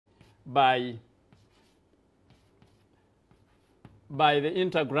by the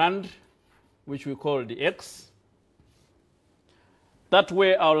integrand, which we call the x. That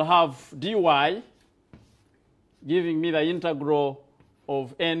way I'll have dy giving me the integral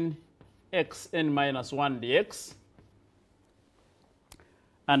of n x n minus 1 dx.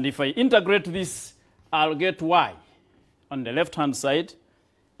 And if I integrate this, I'll get y on the left-hand side.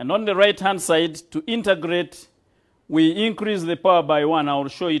 And on the right-hand side, to integrate, we increase the power by 1. I'll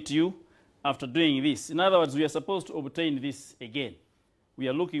show it to you after doing this. In other words, we are supposed to obtain this again. We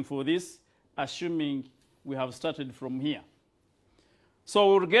are looking for this, assuming we have started from here.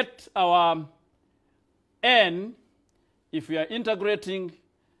 So we'll get our n. If we are integrating,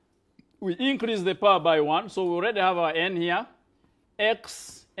 we increase the power by 1. So we already have our n here.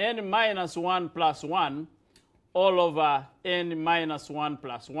 X n minus 1 plus 1 all over n minus 1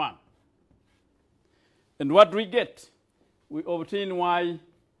 plus 1. And what do we get? We obtain y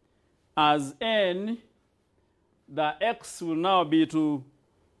as n. The x will now be to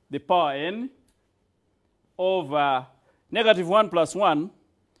the power n over negative 1 plus 1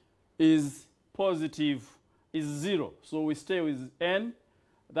 is positive, is 0. So we stay with n.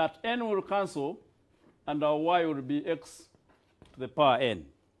 That n will cancel, and our y will be x to the power n.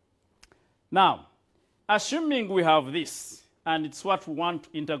 Now, assuming we have this, and it's what we want to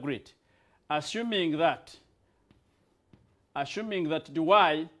integrate, assuming that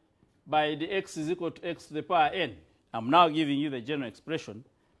dy by the x is equal to x to the power n, I'm now giving you the general expression.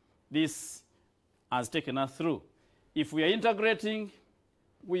 This has taken us through. If we are integrating,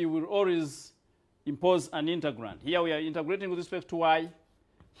 we will always impose an integrand. Here we are integrating with respect to y,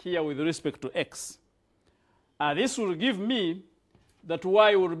 here with respect to x. This will give me that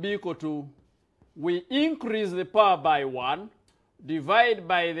y will be equal to, we increase the power by 1, divide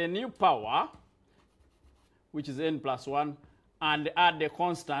by the new power, which is n plus 1, and add a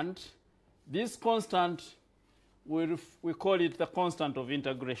constant. This constant, we call it the constant of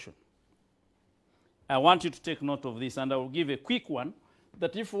integration. I want you to take note of this, and I will give a quick one,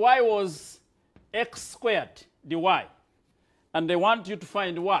 that if y was x squared dy, and they want you to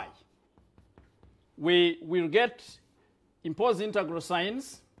find y, we will impose integral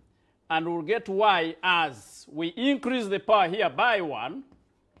signs, and we'll get y as we increase the power here by 1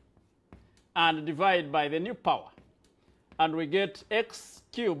 and divide by the new power. And we get x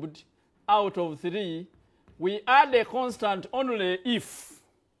cubed out of 3. We add a constant only if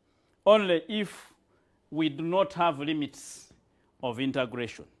we do not have limits of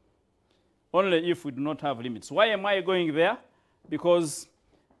integration. Only if we do not have limits. Why am I going there? Because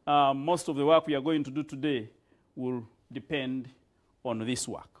most of the work we are going to do today will depend on this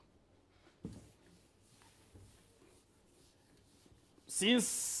work.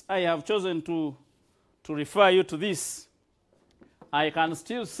 Since I have chosen to refer you to this, I can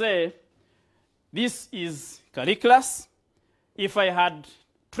still say this is calculus. If I had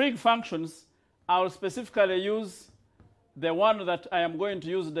trig functions, I will specifically use the one that I am going to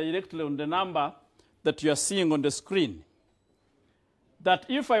use directly on the number that you are seeing on the screen. That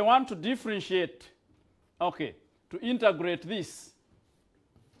if I want to differentiate, to integrate this,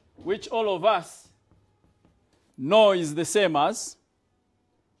 which all of us know is the same as,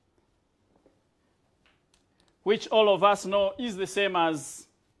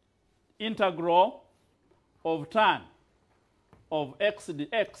 integral of tan of x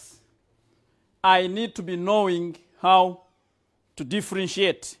dx, I need to be knowing how to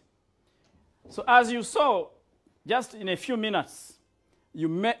differentiate. So as you saw just in a few minutes, you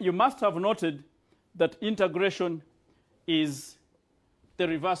must have noted that integration is the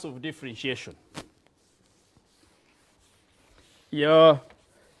reverse of differentiation.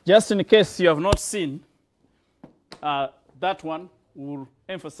 Just in case you have not seen that one, we'll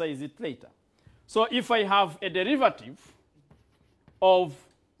emphasize it later. So if I have a derivative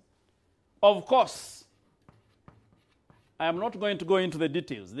of course, I am not going to go into the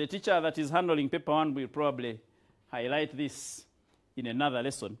details. The teacher that is handling paper 1 will probably highlight this in another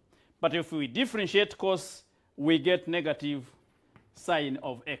lesson. But if we differentiate cos, we get negative sine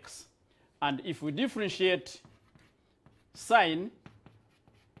of x. And if we differentiate sine,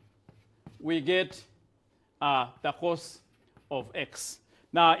 we get the cos of x.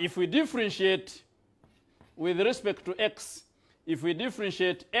 Now, if we differentiate with respect to x, if we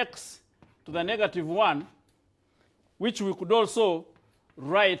differentiate x to the negative 1, which we could also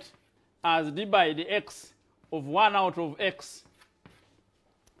write as d by dx of 1 out of x,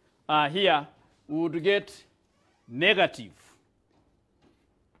 here we would get negative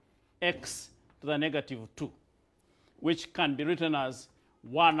x to the negative 2, which can be written as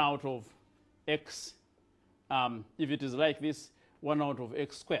 1 out of x, if it is like this, 1 out of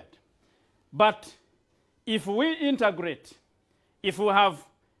x squared. But if we integrate, if we have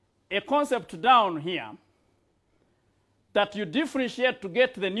a concept down here that you differentiate to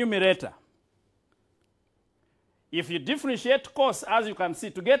get the numerator, if you differentiate cos, as you can see,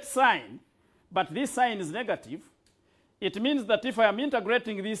 to get sine, but this sign is negative, it means that if I am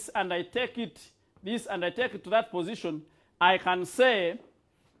integrating this and I take it, this and I take it to that position, I can say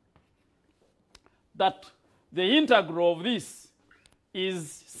that the integral of this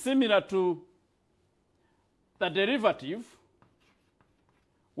is similar to the derivative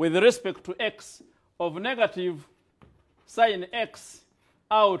with respect to x of negative sine x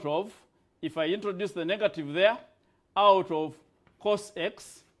out of, if I introduce the negative there, out of cos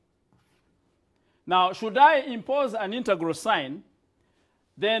x. Now, should I impose an integral sign,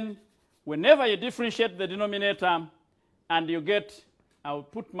 then whenever you differentiate the denominator and you get, I'll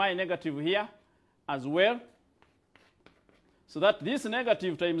put my negative here as well, so that this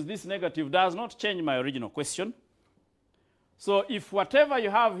negative times this negative does not change my original question. So if whatever you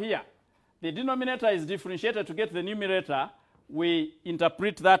have here, the denominator is differentiated to get the numerator, we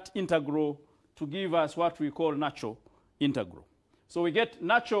interpret that integral to give us what we call natural integral. So we get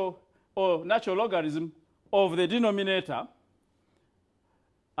natural logarithm of the denominator.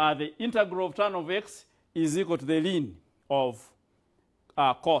 The integral of tan of x is equal to the ln of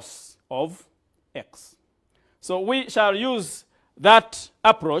cos of x. So we shall use that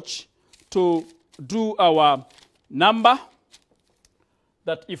approach to do our number,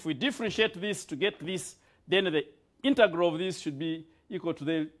 that if we differentiate this to get this, then the integral of this should be equal to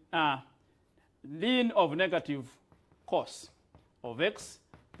the ln of negative cos of x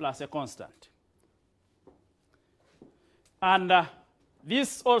plus a constant. And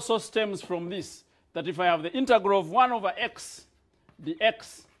this also stems from this, that if I have the integral of 1 over x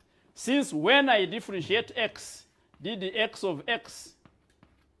dx, since when I differentiate x, d dx of x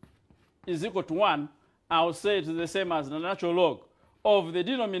is equal to 1, I will say it is the same as the natural log of the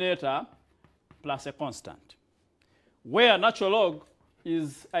denominator plus a constant, where natural log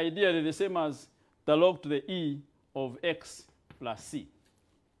is ideally the same as the log to the e of x plus c.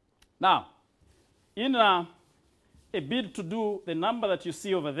 Now, in a bid to do the number that you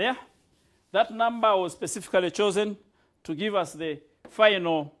see over there, that number was specifically chosen to give us the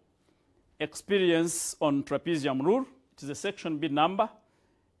final experience on trapezium rule. It is a section B number,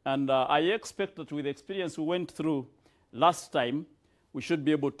 and I expect that with the experience we went through last time, we should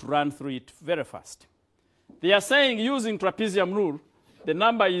be able to run through it very fast. They are saying using trapezium rule, the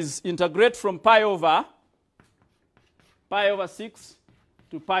number is integrate from pi over 6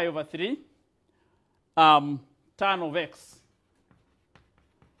 to pi over 3 tan of x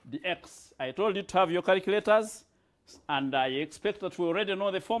dx. I told you to have your calculators, and I expect that we already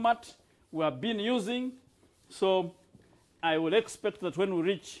know the format we have been using. So I will expect that when we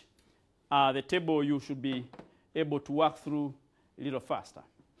reach the table, you should be able to work through a little faster.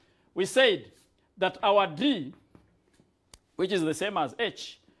 We said that our d, which is the same as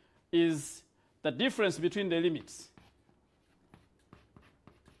h, is the difference between the limits.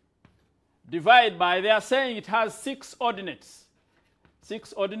 Divide by, they are saying it has 6 ordinates.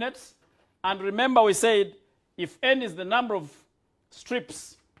 6 ordinates. And remember we said if n is the number of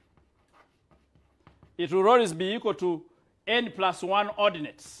strips, it will always be equal to n plus 1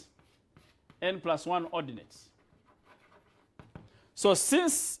 ordinates. N plus 1 ordinates. So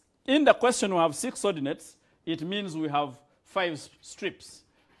since in the question we have 6 ordinates, it means we have 5 strips.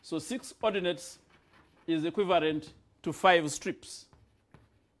 So 6 ordinates is equivalent to 5 strips.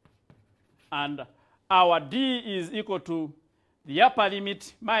 And our d is equal to the upper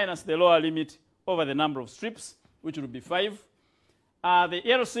limit minus the lower limit over the number of strips, which will be 5. The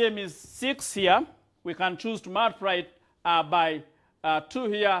LCM is 6 here. We can choose to multiply it by 2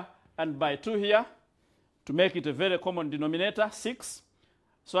 here and by 2 here to make it a very common denominator, 6.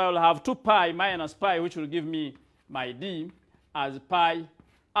 So I will have 2 pi minus pi, which will give me my d as pi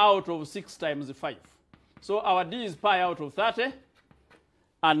out of 6 times 5. So our d is pi out of 30.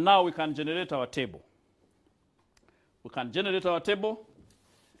 And now we can generate our table. We can generate our table.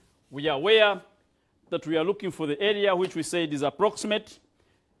 We are aware that we are looking for the area which we said is approximate.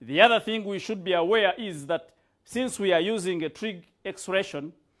 The other thing we should be aware is that since we are using a trig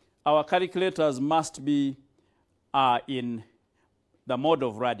expression, our calculators must be in the mode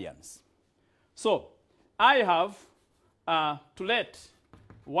of radians. So I have to let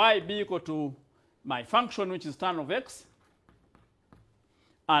y be equal to my function, which is tan of x.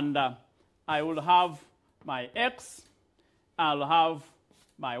 And I will have my x, I'll have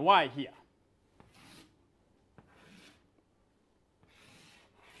my y here.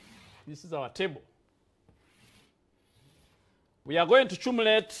 This is our table. We are going to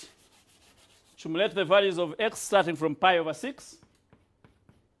accumulate accumulate the values of x starting from pi over 6.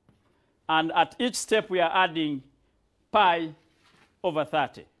 And at each step, we are adding pi over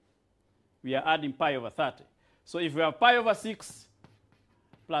 30. We are adding pi over 30. So if we have pi over 6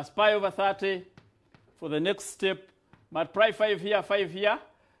 plus pi over 30 for the next step, multiply 5 here,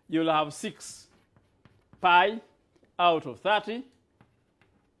 you'll have 6 pi out of 30.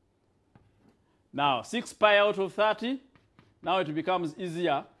 Now, 6 pi out of 30, now it becomes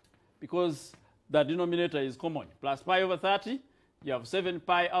easier because the denominator is common. Plus pi over 30, you have 7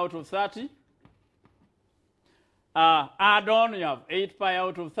 pi out of 30. Add on, you have 8 pi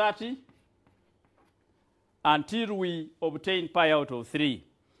out of 30 until we obtain pi out of 3.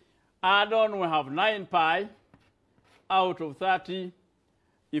 Add on, we have 9 pi out of 30.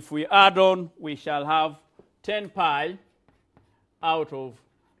 If we add on, we shall have 10 pi out of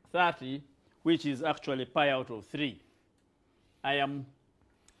 30, which is actually pi out of 3. I am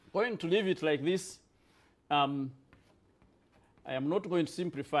going to leave it like this. I am not going to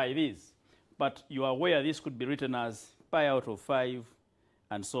simplify this, but you are aware this could be written as pi out of 5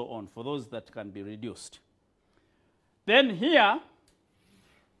 and so on, for those that can be reduced. Then here,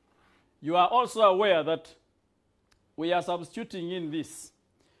 you are also aware that we are substituting in this.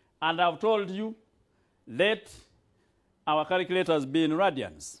 And I've told you, let our calculators be in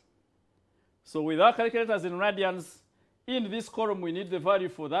radians. So with our calculators in radians, in this column, we need the value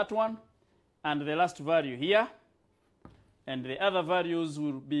for that one and the last value here. And the other values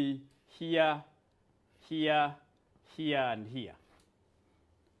will be here, here, here, and here.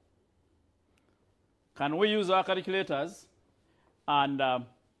 Can we use our calculators and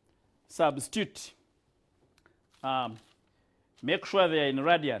substitute? Make sure they are in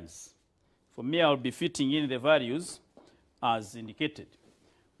radians. For me, I'll be fitting in the values as indicated.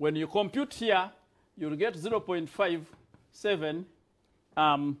 When you compute here, you'll get 0.57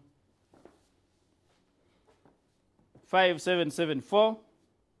 5774.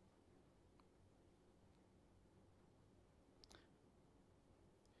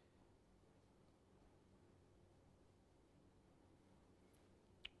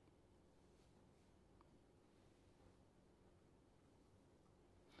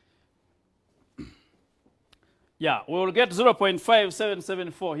 Yeah, we will get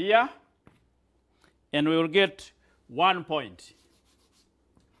 0.5774 here, and we will get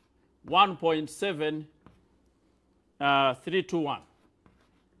 1.7321.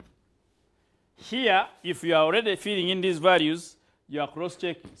 Here, if you are already filling in these values, you are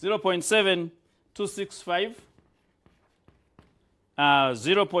cross-checking. 0.7265,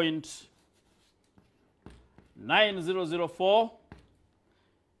 0.9004,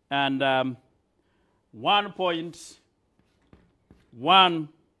 and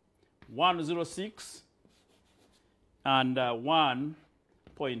 1.1106 and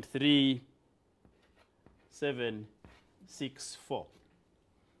 1.3764.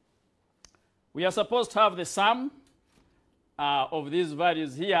 We are supposed to have the sum of these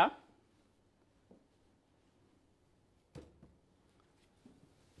values here.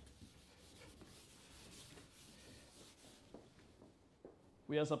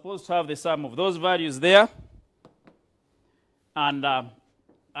 We are supposed to have the sum of those values there. And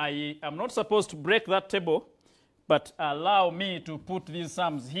I am not supposed to break that table, but allow me to put these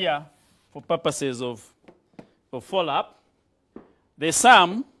sums here for purposes of follow-up. The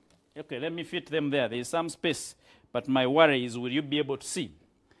sum, okay, let me fit them there. There is some space, but my worry is, will you be able to see?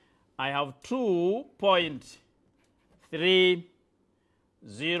 I have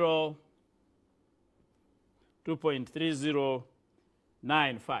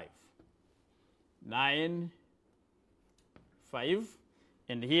 2.3095. 95,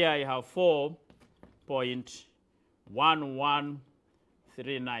 and here I have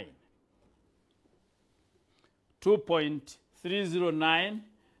 4.1139. 2.309,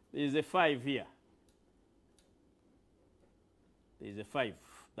 there is a 5 here. There is a 5.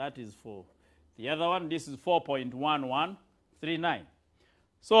 That is for the other one. This is 4.1139.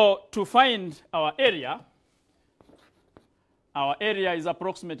 So to find our area is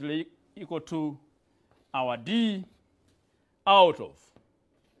approximately equal to our D out of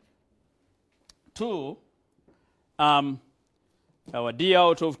 2, our D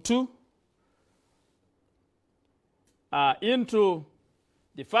out of 2 into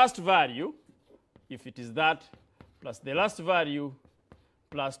the first value, if it is that, plus the last value,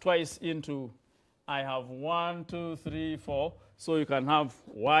 plus twice into, I have 1, 2, 3, 4. So you can have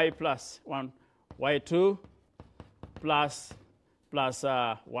y plus 1, y2 plus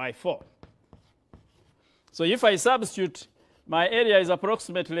y4. So if I substitute, my area is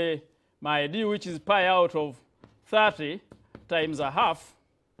approximately my D, which is pi out of 30 times a half,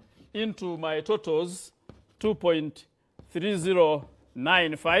 into my totals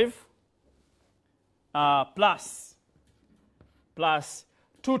 2.3095 plus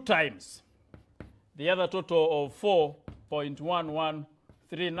 2 times the other total of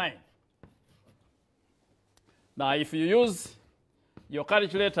 4.1139. Now, if you use your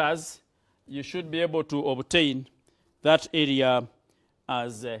calculators, you should be able to obtain that area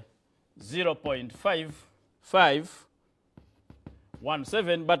as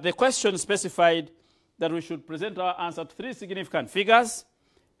 0.5517, but the question specified that we should present our answer to 3 significant figures,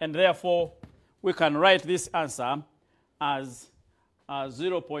 and therefore we can write this answer as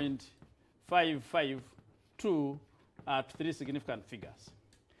 0.552 at 3 significant figures.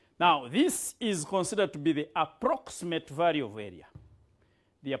 Now, this is considered to be the approximate value of area.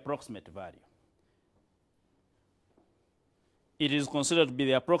 The approximate value. It is considered to be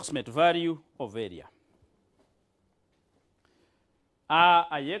the approximate value of area.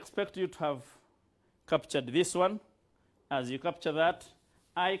 I expect you to have captured this one. As you capture that,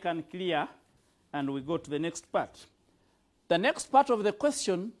 I can clear, and we go to the next part. The next part of the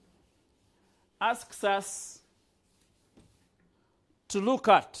question asks us to look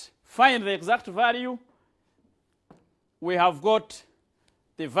at, find the exact value. We have got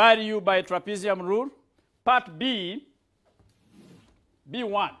the value by trapezium rule. Part B,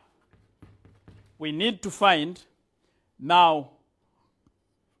 B1, we need to find now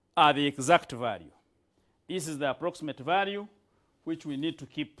the exact value. This is the approximate value, which we need to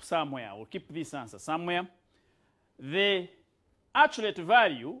keep somewhere. We'll keep this answer somewhere. The actual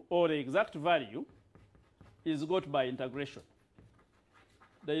value, or the exact value, is got by integration.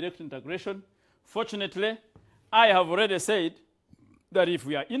 Direct integration. Fortunately, I have already said that if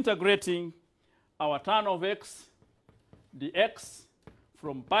we are integrating our tan of x dx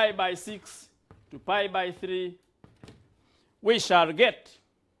from pi by 6 to pi by 3, we shall get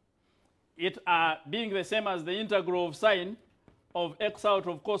it being the same as the integral of sine of x out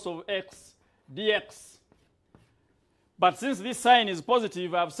of cos of x dx. But since this sign is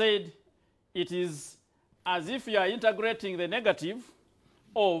positive, I've said it is as if you are integrating the negative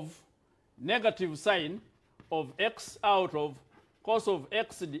of negative sine of x out of cos of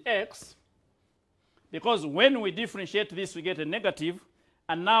x dx, because when we differentiate this, we get a negative.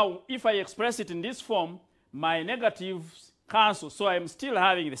 And now, if I express it in this form, my negatives cancel. So I'm still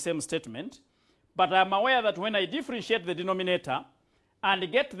having the same statement. But I'm aware that when I differentiate the denominator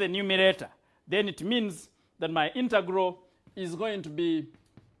and get the numerator, then it means that my integral is going to be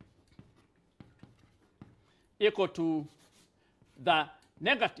equal to the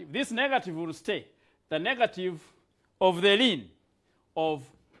negative. This negative will stay. The negative of the ln of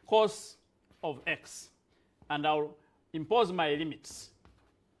cos of x. And I'll impose my limits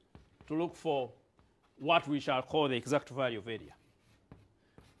to look for what we shall call the exact value of area.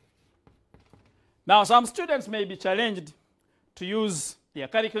 Now, some students may be challenged to use their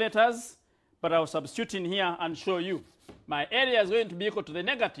calculators, but I'll substitute in here and show you. My area is going to be equal to the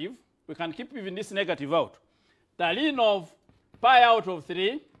negative. We can keep even this negative out. The ln of pi out of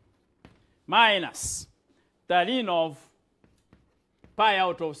 3 minus the ln of pi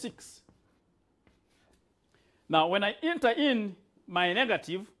out of 6. Now, when I enter in my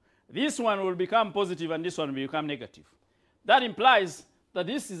negative, this one will become positive and this one will become negative. That implies that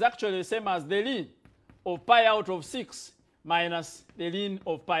this is actually the same as the ln of pi out of 6 minus the ln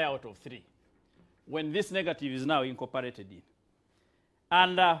of pi out of 3, when this negative is now incorporated in.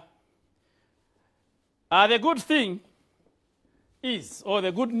 And the good thing is, or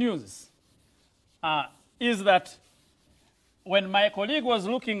the good news, is that when my colleague was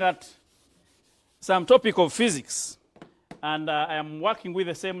looking at some topic of physics, and I am working with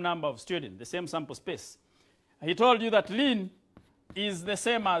the same number of students, the same sample space, he told you that ln is the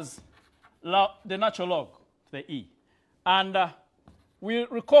same as the natural log, the e. And we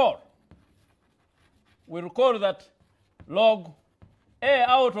recall that log a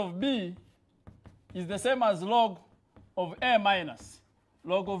out of b is the same as log of a minus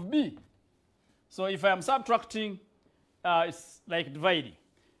log of b. So if I am subtracting, it's like dividing.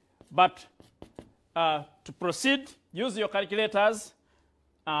 But to proceed, use your calculators,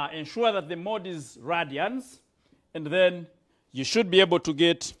 ensure that the mode is radians, and then you should be able to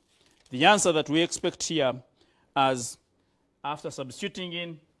get the answer that we expect here as, after substituting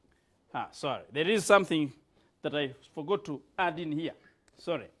in, sorry, there is something that I forgot to add in here.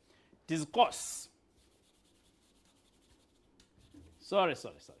 Sorry, it is cos. Sorry.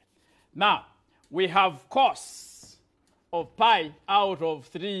 Now, we have cos of pi out of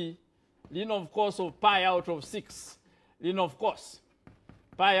 3, ln of cos of pi out of 6, ln of cos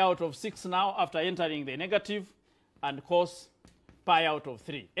pi out of 6 now after entering the negative, and cos pi out of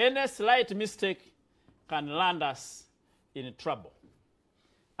 3. Any slight mistake can land us in trouble.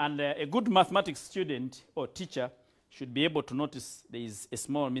 And a good mathematics student or teacher should be able to notice there is a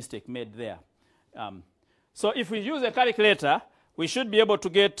small mistake made there. So if we use a calculator, we should be able to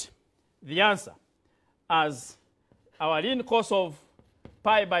get the answer as our ln cos of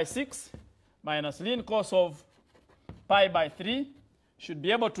pi by 6 minus ln cos of pi by 3 should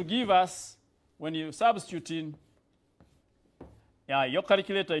be able to give us, when you substitute in your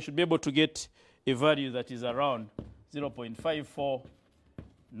calculator, you should be able to get a value that is around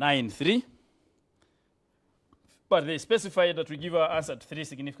 0.5493. But they specify that we give our answer to 3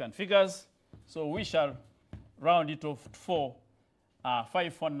 significant figures, so we shall round it off to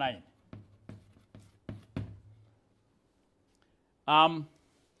 549.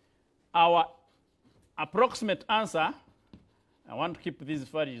 Our approximate answer, I want to keep these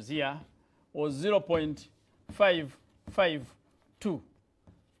values here, was 0.552.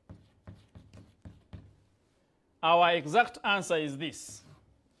 Our exact answer is this.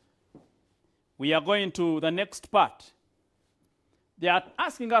 We are going to the next part. They are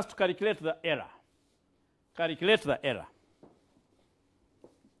asking us to calculate the error. Calculate the error.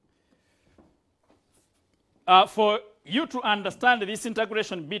 For you to understand this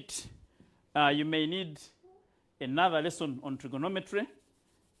integration bit, you may need another lesson on trigonometry,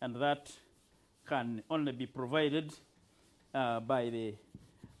 and that can only be provided by the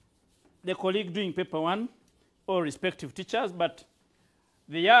colleague doing paper 1 or respective teachers. But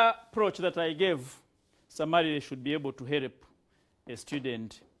the approach that I gave summarily should be able to help a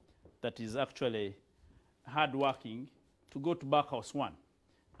student that is actually hardworking to go to Backhouse 1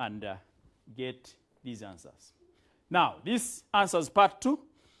 and get these answers. Now, this answers part 2.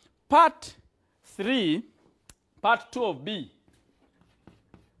 Part 3, part 2 of B,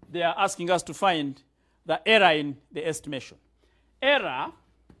 they are asking us to find the error in the estimation. Error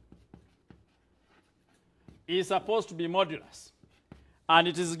is supposed to be modulus, and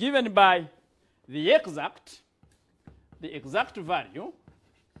it is given by the exact value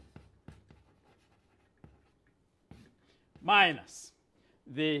minus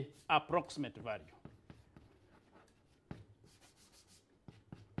the approximate value.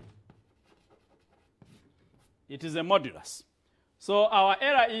 It is a modulus. So our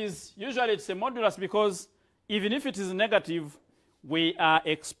error is, usually it's a modulus because even if it is negative, we are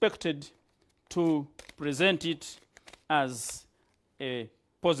expected to present it as a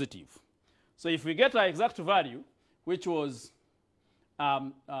positive. So if we get our exact value, which was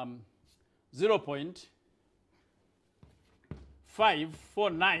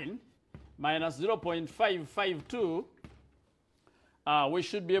 0.549 minus 0.552, we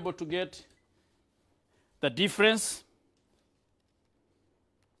should be able to get the difference,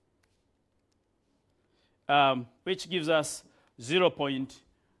 which gives us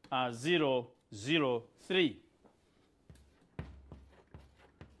 0.003.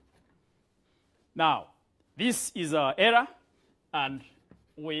 Now, this is our error, and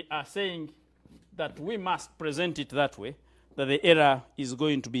we are saying that we must present it that way, that the error is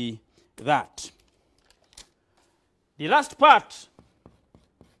going to be that. The last part,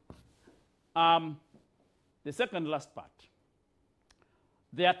 the second last part,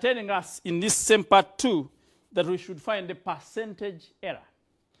 they are telling us in this same part 2 that we should find the percentage error.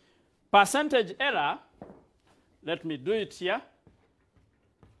 Percentage error, let me do it here.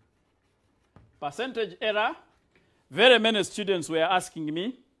 Percentage error, very many students were asking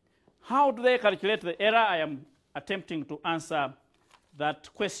me, how do they calculate the error? I am attempting to answer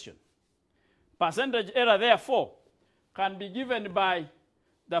that question. Percentage error, therefore, can be given by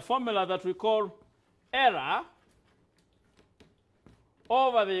the formula that we call error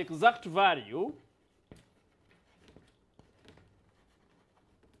over the exact value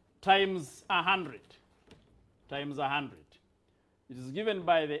times 100. Times 100. It is given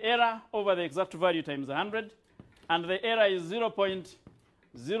by the error over the exact value times 100, and the error is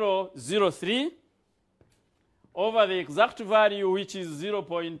 0.003 over the exact value, which is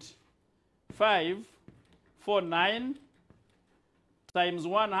 0.549 times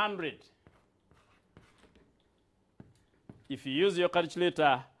 100. If you use your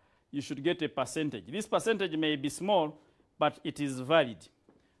calculator, you should get a percentage. This percentage may be small, but it is valid.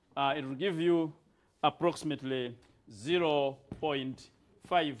 It will give you approximately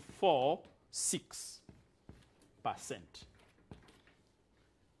 0.546%.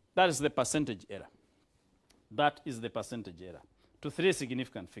 That is the percentage error. That is the percentage error to 3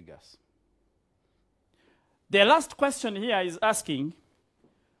 significant figures. The last question here is asking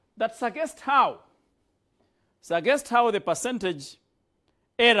that suggest how the percentage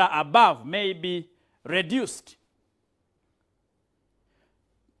error above may be reduced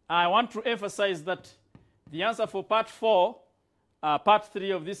I want to emphasize that the answer for part 4, part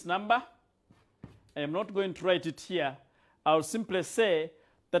 3 of this number, I am not going to write it here. I'll simply say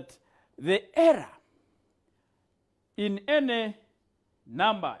that the error in any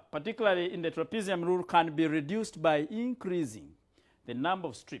number, particularly in the trapezium rule, can be reduced by increasing the number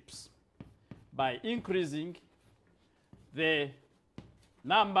of strips. By increasing the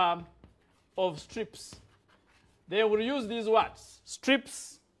number of strips. They will use these words,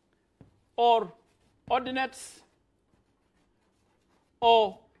 strips or ordinates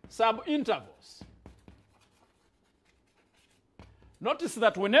or subintervals. Notice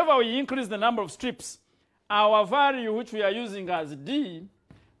that whenever we increase the number of strips, our value which we are using as D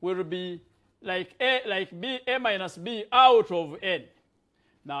will be like A minus B out of N.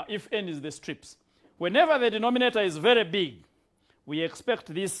 Now, if N is the strips. Whenever the denominator is very big, we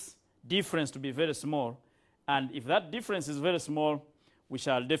expect this difference to be very small. And if that difference is very small, we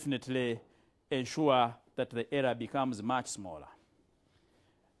shall definitely ensure that the error becomes much smaller.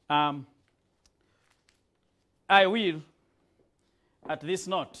 I will, at this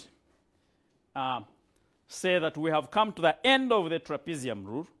note, say that we have come to the end of the trapezium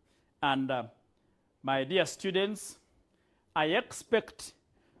rule. And my dear students, I expect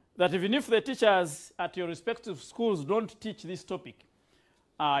that even if the teachers at your respective schools don't teach this topic,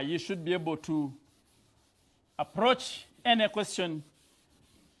 you should be able to approach any question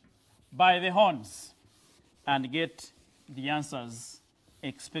by the horns and get the answers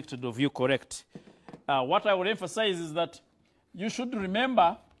expected of you correct. What I will emphasize is that you should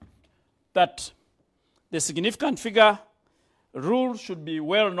remember that the significant figure rule should be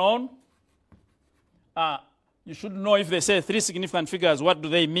well known. You should know if they say 3 significant figures, what do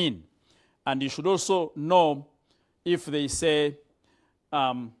they mean? And you should also know if they say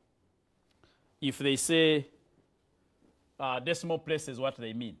decimal places, what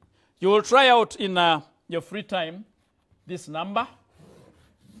they mean. You will try out in your free time this number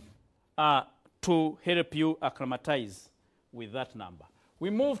to help you acclimatize with that number. We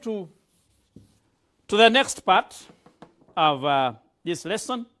move to the next part of this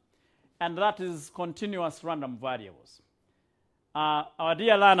lesson, and that is continuous random variables. Our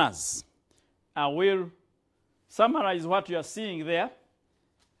dear learners, I will summarize what you are seeing there.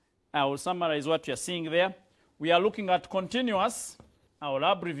 I will summarize what you are seeing there. We are looking at continuous, I will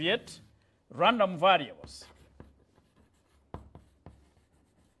abbreviate, random variables.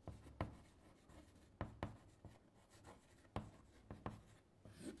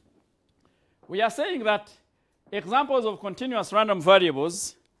 We are saying that examples of continuous random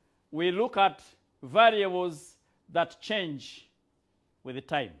variables, we look at variables that change with the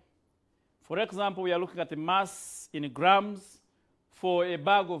time. For example, we are looking at the mass in grams for a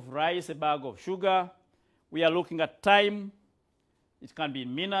bag of rice, a bag of sugar. We are looking at time. It can be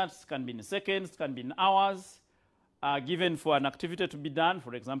in minutes, it can be in seconds, it can be in hours, given for an activity to be done,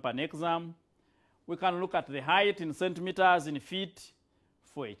 for example, an exam. We can look at the height in centimeters, in feet,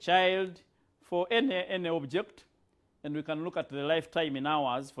 for a child, for any object. And we can look at the lifetime in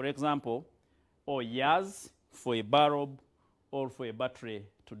hours, for example, or years for a bulb or for a battery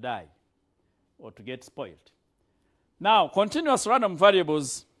to die or to get spoiled. Now, continuous random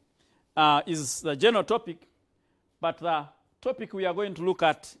variables is the general topic, but the topic we are going to look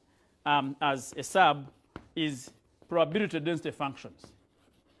at as a sub is probability density functions.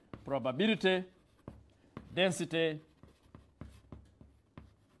 Probability density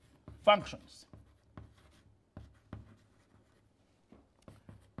functions.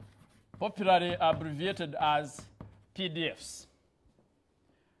 Popularly abbreviated as PDFs.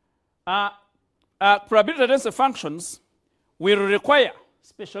 Probability density functions will require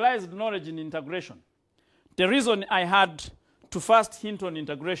specialized knowledge in integration. The reason I had to first hint on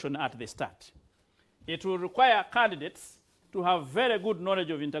integration at the start. It will require candidates to have very good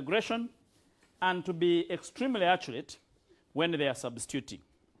knowledge of integration and to be extremely accurate when they are substituting.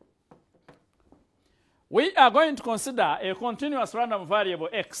 We are going to consider a continuous random variable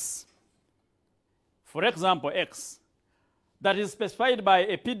x, for example, x, that is specified by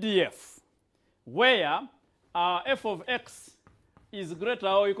a PDF, where f of x is greater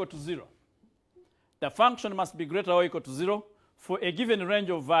or equal to 0. The function must be greater or equal to 0 for a given range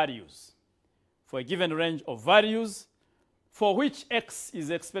of values. For a given range of values for which x is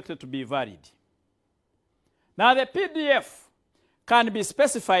expected to be valid. Now, the PDF can be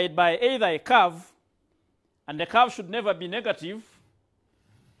specified by either a curve, and the curve should never be negative,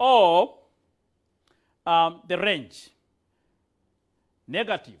 or the range,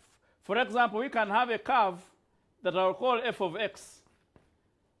 negative. For example, we can have a curve that I'll call f of x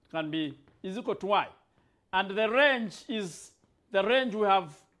is equal to y. And the range is the range we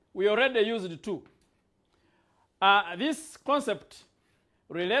have we already used 2. This concept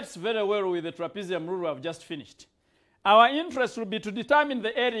relates very well with the trapezium rule we have just finished. Our interest will be to determine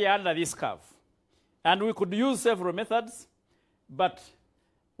the area under this curve. And we could use several methods, but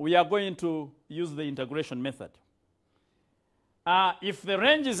we are going to use the integration method. If the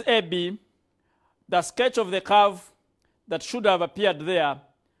range is AB, the sketch of the curve that should have appeared there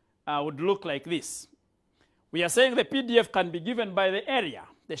would look like this. We are saying the PDF can be given by the area,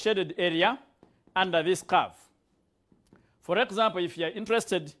 the shaded area, under this curve. For example, if you are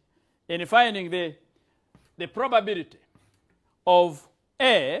interested in finding the probability of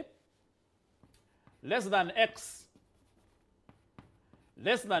A less than X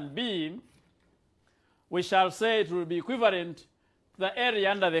less than B, we shall say it will be equivalent to the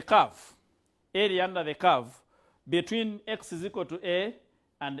area under the curve. Area under the curve between X is equal to A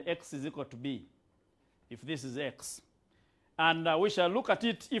and X is equal to B, if this is X. And we shall look at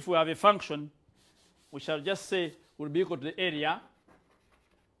it if we have a function. We shall just say will be equal to the area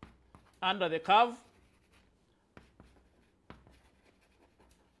under the curve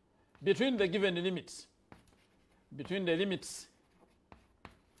between the given limits, between the limits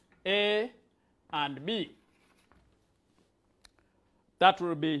A and B. That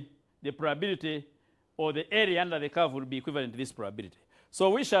will be the probability, or the area under the curve will be equivalent to this probability.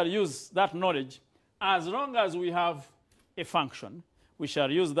 So we shall use that knowledge. As long as we have a function, we shall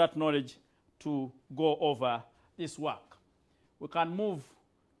use that knowledge to go over this work. We can move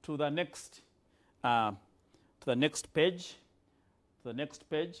to the next page.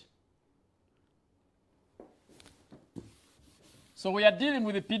 So we are dealing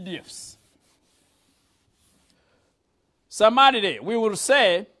with the PDFs. Summarily, we will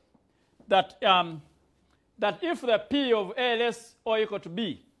say that that if the P of A less or equal to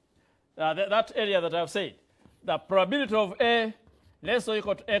B, that area that I've said, the probability of A less or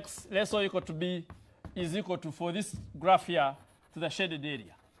equal to X less or equal to B is equal to, for this graph here, to the shaded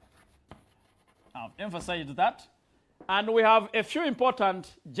area. I've emphasized that. And we have a few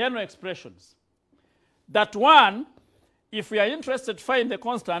important general expressions. That one, if we are interested to find the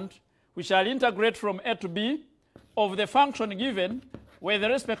constant, we shall integrate from A to B of the function given with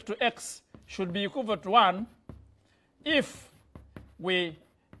respect to X should be equal to 1 if we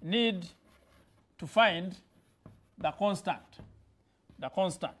need to find the constant. The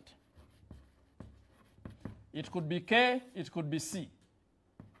constant. It could be K, it could be C.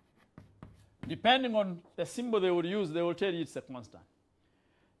 Depending on the symbol they will use, they will tell you it's a constant.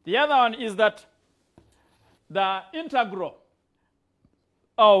 The other one is that the integral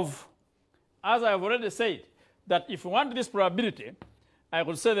of, as I've already said, that if we want this probability, I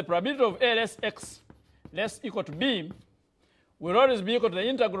could say the probability of A less X less equal to B will always be equal to the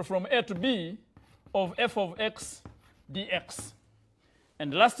integral from A to B of f of x dx.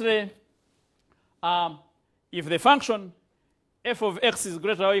 And lastly, if the function f of x is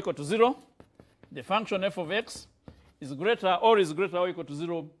greater or equal to 0, the function f of x is greater or equal to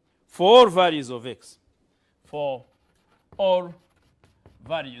 0 for all values of x. For all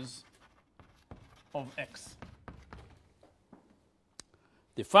values of x.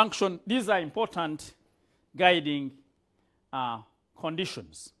 The function, these are important guiding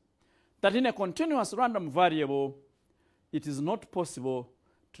conditions. That in a continuous random variable, it is not possible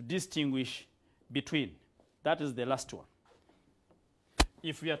to distinguish between. That is the last one.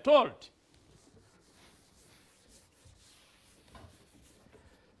 If we are told,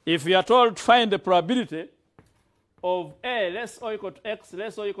 to find the probability of A less or equal to X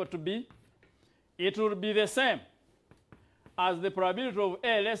less or equal to B, it will be the same as the probability of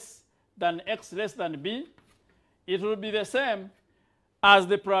A less than X less than B. It will be the same as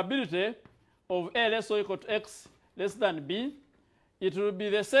the probability of A less or equal to X less than B. It will be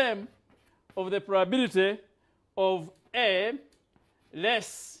the same of the probability of A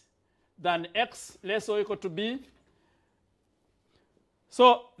less than X less or equal to B.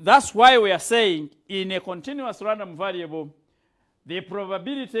 So that's why we are saying in a continuous random variable, the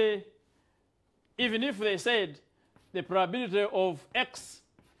probability, even if they said the probability of X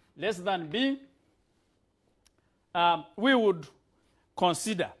less than B, we would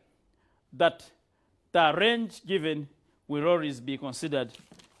consider that the range given will always be considered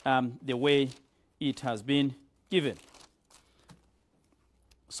the way it has been given.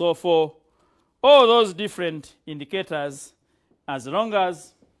 So for all those different indicators, as long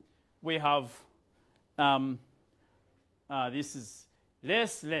as we have this is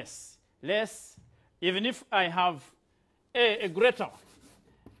less, even if I have A greater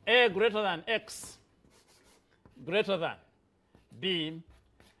than X greater than B,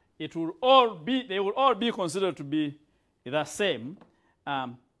 it will all be, they will all be considered to be the same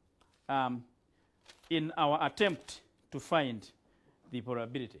in our attempt to find the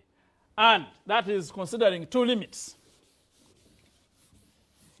probability. And that is considering two limits.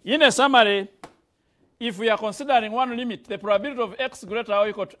 In a summary, if we are considering one limit, the probability of x greater or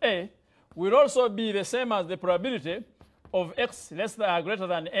equal to a will also be the same as the probability of x less than or greater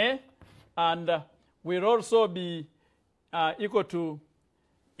than a, and will also be equal to,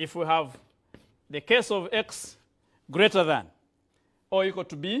 if we have the case of x greater than or equal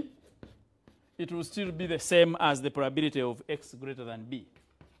to b, it will still be the same as the probability of x greater than b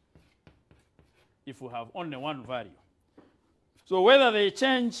if we have only one value. So whether they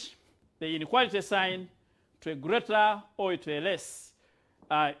change the inequality sign to a greater or to a less,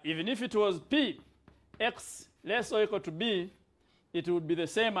 even if it was p x less or equal to b, it would be the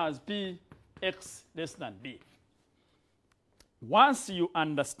same as p x less than b. Once you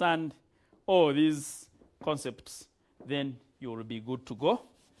understand all these concepts, then you will be good to go.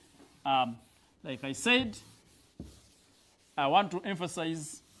 Like I said, I want to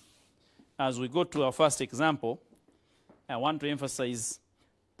emphasize, as we go to our first example, I want to emphasize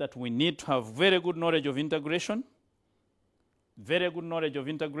that we need to have very good knowledge of integration,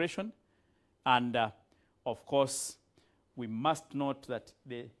 and of course, we must note that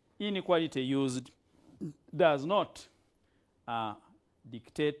the inequality used does not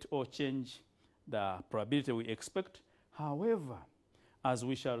dictate or change the probability we expect. However, as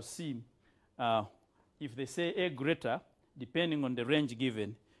we shall see, if they say a greater, depending on the range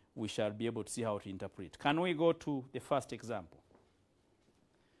given, we shall be able to see how to interpret. Can we go to the first example?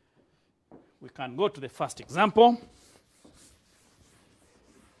 We can go to the first example.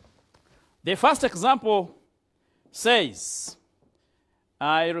 The first example says,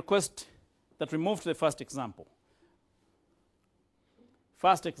 I request that we move to the first example.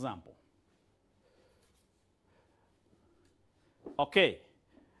 First example. Okay.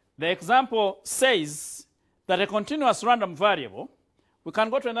 The example says that a continuous random variable, we can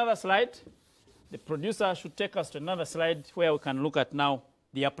go to another slide. The producer should take us to another slide where we can look at now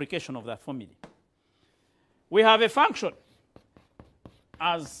the application of that formula. We have a function.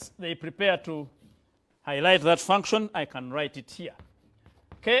 As they prepare to highlight that function, I can write it here.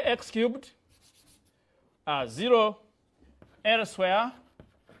 Kx cubed, 0 elsewhere,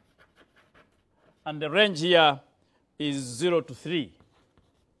 and the range here is 0 to 3.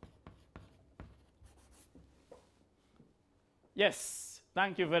 Yes,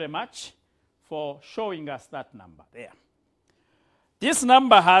 thank you very much for showing us that number there. This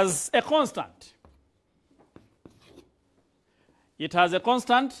number has a constant. It has a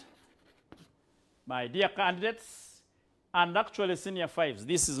constant, my dear candidates, and actually senior 5s.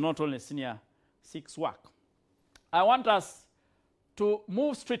 This is not only senior 6 work. I want us to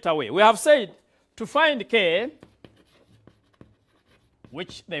move straight away. We have said to find k,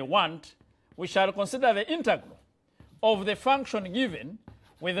 which they want, we shall consider the integral of the function given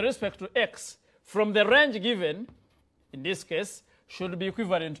with respect to x from the range given, in this case, should be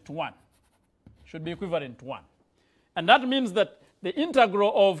equivalent to 1. Should be equivalent to 1. And that means that the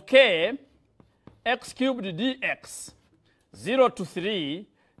integral of k x cubed dx 0 to 3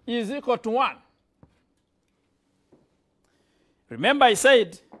 is equal to 1. Remember I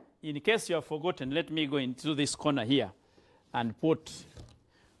said, in case you have forgotten, let me go into this corner here and put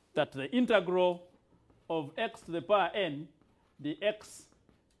that the integral of x to the power n dx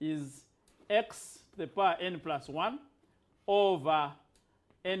is x to the power n plus 1 over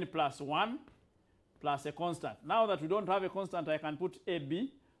n plus 1 plus a constant. Now that we don't have a constant, I can put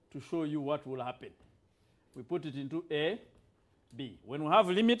ab to show you what will happen. We put it into a, b. When we have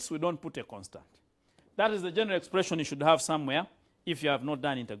limits, we don't put a constant. That is the general expression you should have somewhere if you have not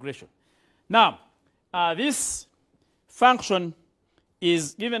done integration. Now, this function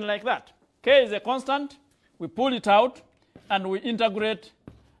is given like that. K is a constant. We pull it out, and we integrate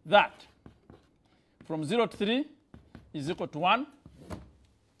that. From 0 to 3 is equal to 1.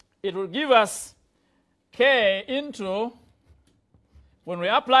 It will give us k into, when we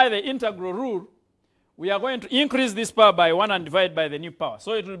apply the integral rule, we are going to increase this power by 1 and divide by the new power.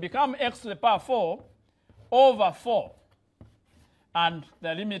 So it will become x to the power 4 over 4. And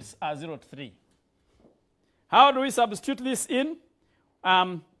the limits are 0 to 3. How do we substitute this in?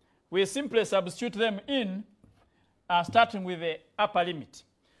 We simply substitute them in starting with the upper limit.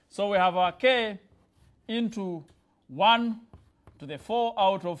 So we have our k into 1 to the 4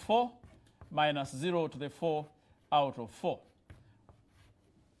 out of 4 minus 0 to the 4 out of 4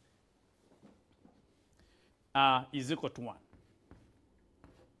 is equal to 1.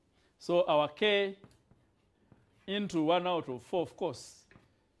 So our k into 1 out of 4, of course,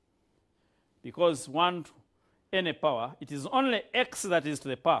 because 1 any power. It is only x that is to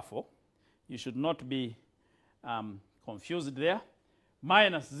the power 4. You should not be confused there.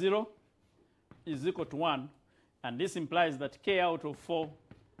 Minus 0 is equal to 1. And this implies that k out of 4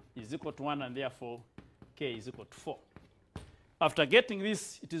 is equal to 1, and therefore k is equal to 4. After getting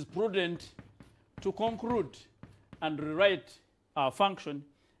this, it is prudent to conclude and rewrite our function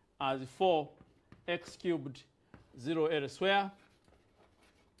as 4x cubed 0 elsewhere.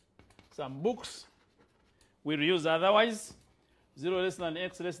 Some books will use otherwise, 0 less than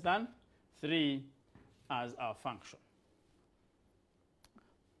x less than 3 as our function.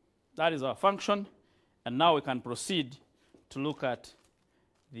 That is our function. And now we can proceed to look at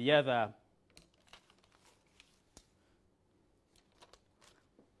the other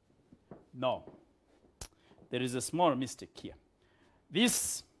no. There is a small mistake here.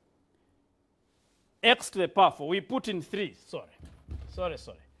 This x to the power 4, we put in 3. Sorry.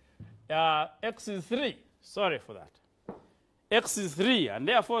 X is 3. Sorry for that. X is 3, and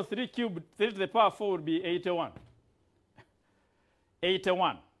therefore 3 cubed, 3 to the power 4 would be 81.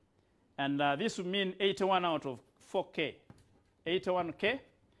 81. And this would mean 81 out of 4k. 81k,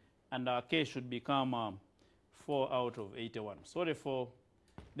 and our k should become 4 out of 81. Sorry for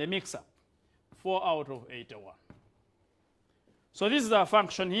the mix-up. 4 out of 81. So this is our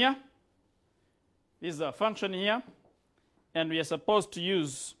function here. This is our function here. And we are supposed to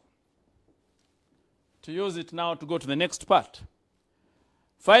use it now to go to the next part.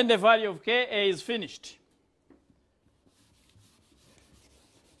 Find the value of k. A is finished.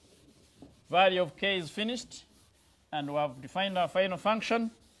 Value of k is finished. And we have defined our final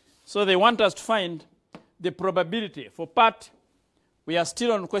function. So they want us to find the probability. For part, we are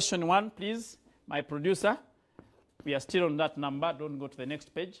still on question 1, please. My producer, we are still on that number. Don't go to the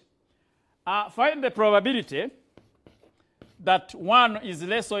next page. Find the probability that 1 is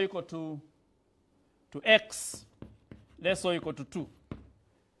less or equal to x, less or equal to 2.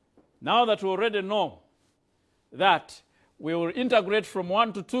 Now that we already know that we will integrate from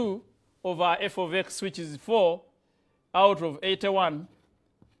 1 to 2 over f of x, which is 4, out of 81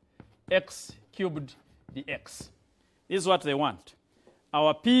 x cubed dx. This is what they want.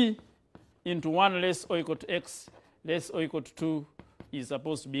 Our p into 1 less or equal to x less or equal to 2 is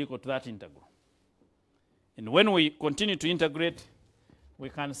supposed to be equal to that integral. And when we continue to integrate, we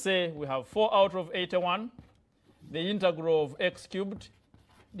can say we have 4 out of 81, the integral of x cubed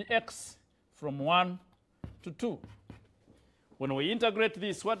dx from 1 to 2. When we integrate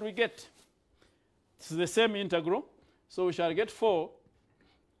this, what do we get? It's the same integral. So we shall get 4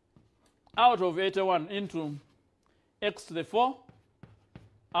 out of 81 into x to the 4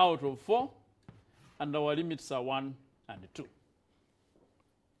 out of 4, and our limits are 1 and 2.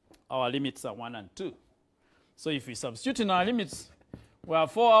 Our limits are 1 and 2. So if we substitute in our limits, we have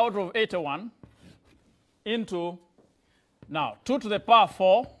 4 out of 81 into, now, 2 to the power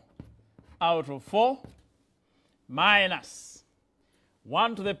 4 out of 4 minus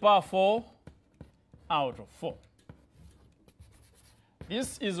 1 to the power 4 out of 4.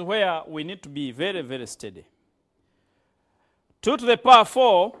 This is where we need to be very, very steady. 2 to the power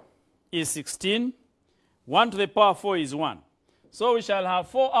 4 is 16. 1 to the power 4 is 1. So we shall have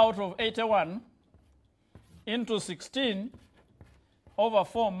 4 out of 81 into 16 over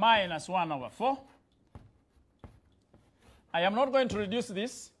 4 minus 1 over 4. I am not going to reduce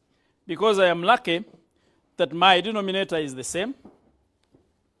this because I am lucky that my denominator is the same.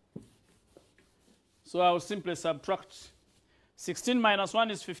 So I will simply subtract 16 minus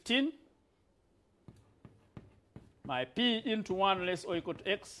 1 is 15. My p into 1 less or equal to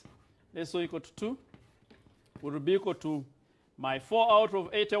x less or equal to 2 will be equal to my 4 out of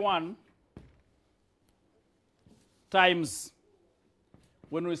 81 times,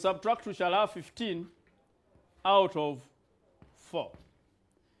 when we subtract, we shall have 15 out of 4.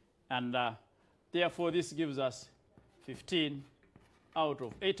 And therefore, this gives us 15 out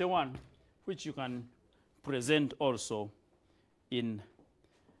of 81, which you can present also in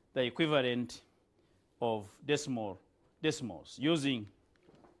the equivalent of decimals. Using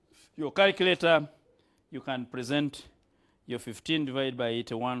your calculator, you can present your 15 divided by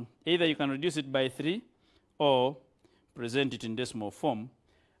 81. Either you can reduce it by 3 or present it in decimal form.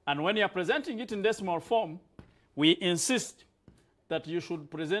 And when you are presenting it in decimal form, we insist that you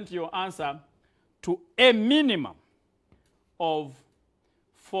should present your answer to a minimum of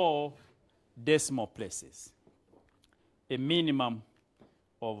 4 decimal places. A minimum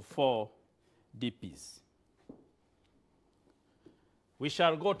of 4 DPs. We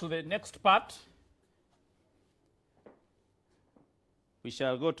shall go to the next part.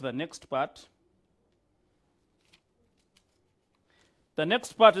 The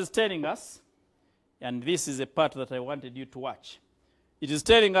next part is telling us And this is a part that I wanted you to watch. It is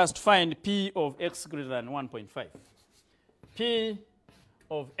telling us to find P of x greater than 1.5. P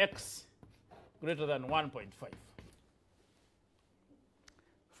of x greater than 1.5.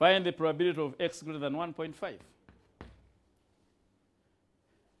 Find the probability of x greater than 1.5.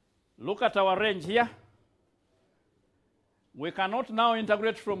 Look at our range here. We cannot now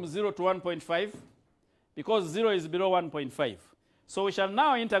integrate from 0 to 1.5 because 0 is below 1.5. So we shall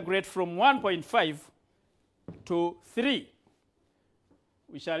now integrate from 1.5 to 3.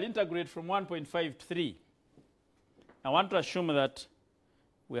 We shall integrate from 1.5 to 3. I want to assume that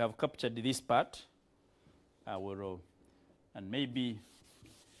we have captured this part. I will, and maybe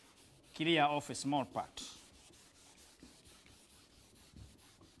clear off a small part.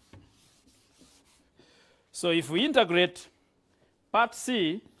 So if we integrate part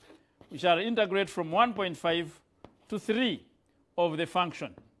C, we shall integrate from 1.5 to 3 of the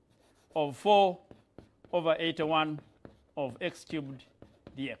function of 4 over 81 of x cubed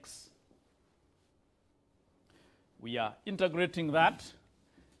dx. We are integrating that,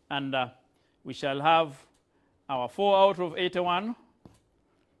 and we shall have our 4 out of 81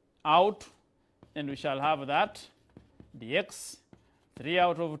 out, and we shall have that dx 3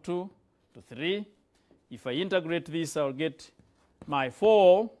 out of 2 to 3. If I integrate this, I'll get my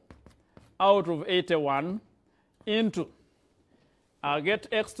 4 out of 81 into, I'll get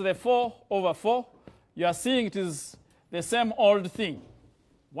x to the 4 over 4. You are seeing it is the same old thing.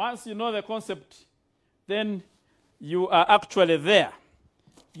 Once you know the concept, then you are actually there.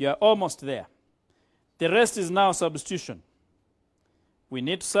 You are almost there. The rest is now substitution. We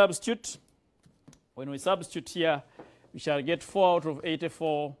need to substitute. When we substitute here, we shall get 4 out of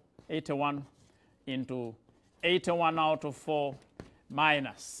 81 into 81 out of 4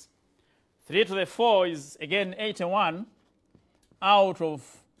 minus 3 to the 4 is again 81 out of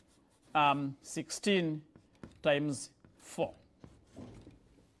 16 times 4.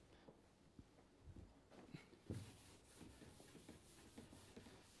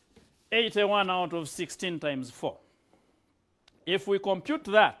 (81 out of 16 times 4). If we compute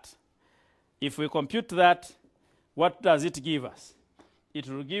that, what does it give us? It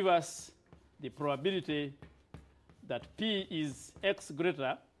will give us the probability that P is x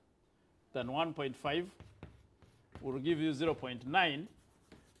greater than 1.5 will give you 0.9.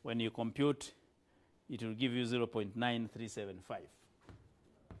 When you compute, it will give you 0.9375.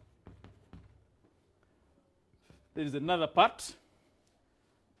 There is another part.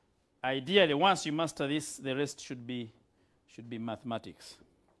 Ideally, once you master this, the rest should be mathematics.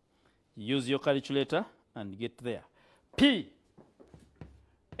 You use your calculator and get there. P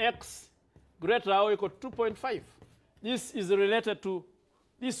x greater or equal to 2.5. This is related to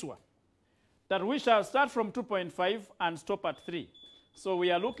this one, that we shall start from 2.5 and stop at 3. So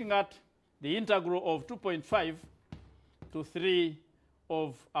we are looking at the integral of 2.5 to 3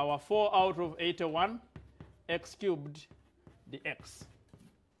 of our 4 out of 81 x cubed dx.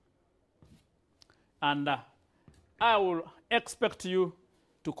 And I will expect you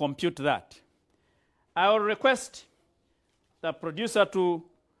to compute that. I will request the producer to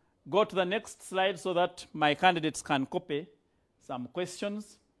go to the next slide so that my candidates can copy some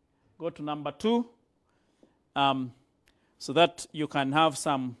questions. Go to number 2 so that you can have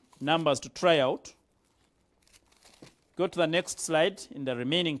some numbers to try out. Go to the next slide in the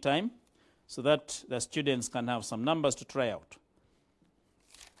remaining time so that the students can have some numbers to try out.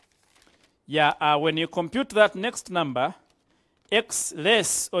 Yeah, when you compute that next number, x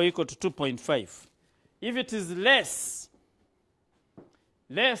less or equal to 2.5. If it is less,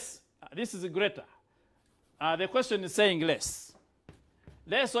 this is greater. The question is saying less.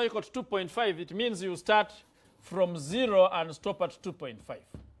 Less or equal to 2.5, it means you start from 0 and stop at 2.5.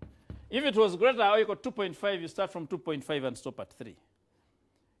 If it was greater or equal to 2.5, you start from 2.5 and stop at 3.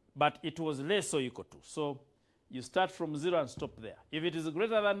 But it was less or equal to. So you start from 0 and stop there. If it is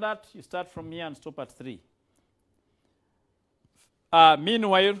greater than that, you start from here and stop at 3.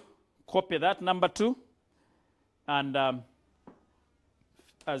 Meanwhile, copy that number 2. And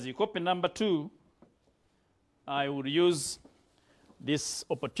as you copy number 2, I will use this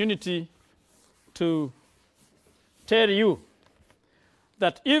opportunity to tell you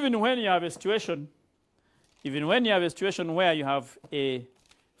that even when you have a situation where you have a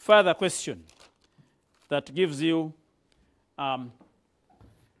further question that gives you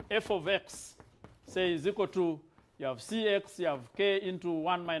f of x, say, is equal to, you have cx, you have k into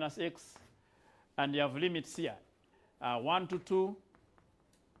 1 minus x, and you have limits here, 1 to 2,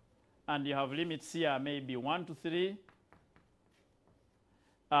 and you have limits here, maybe 1 to 3,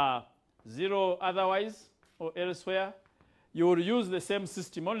 0 otherwise or elsewhere. You will use the same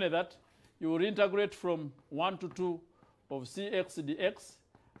system, only that you will integrate from 1 to 2 of cx dx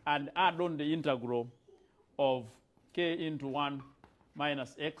and add on the integral of k into 1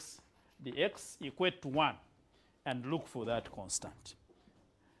 minus x dx equate to 1 and look for that constant.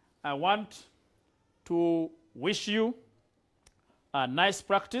 I want to wish you a nice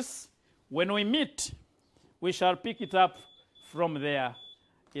practice. When we meet, we shall pick it up from there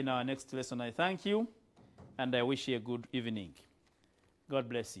in our next lesson. I thank you and I wish you a good evening. God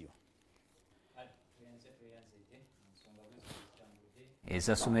bless you.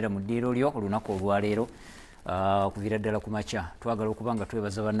 Ezasomera mu ddiiro lyo olunaku olwaleero okuviira ddala ku makya twagala okuba nga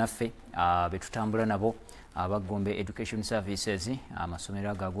twebaza bannaffe be tutambula nabo abagombe education services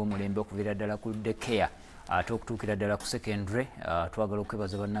amasomero ago ag'omulembe okuviira ddala ku daycare ate okutuukira ddala ku secondary twagala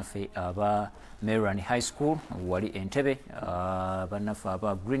okwebaza bannaffe aba Maryland High School wali Entebbe bannaffe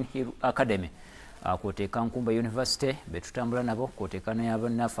aba Green Hill Academy kwoteeka Nkumba University be tutambula nabo kwoteeka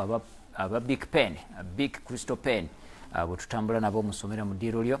n'abannaffe aba Big Pen Big Crystal Pen bwe tutambula nabo musomera mu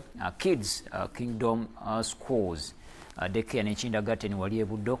ddiiro lyo Kids Kingdom Schools daycare n'Ekinda Garden wali e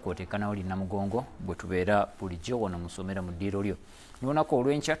Buddo kwoteeka nawo Linnamugongo bwe tubeera bulijjo wano musomera mu ddiiro lyo. N'olunaku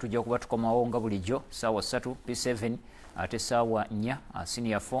olw'enkya tujja kuba tukomawo nga bulijjo ssaawa 3 P7 ate ssaawa 4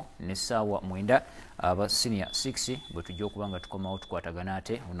 senior 4 ne ssaawa 9 aba senior 6 bwe tujja okuba nga tukomawo tukwatagana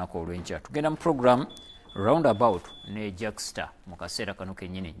ate olunaku olw'enkya. Tugenda mu program roundabout ne Jackstar mu kaseera kano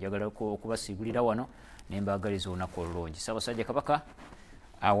kennyini njagala okubasiibulira wano ne mbaagaliza olunaku olulungi. Ssaabasajja Kabaka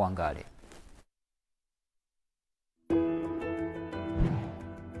awangaale.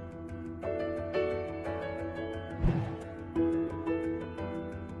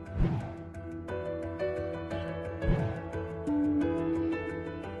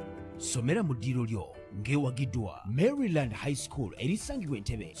 Somera mu ddiiro lyo ng'ewagiddwa Maryland High School erisangibwa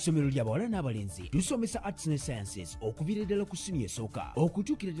Entebbe. Somero ly'abawala n'abalenzi tusomesa arts ne sciences okuviira ddala ku siniya esooka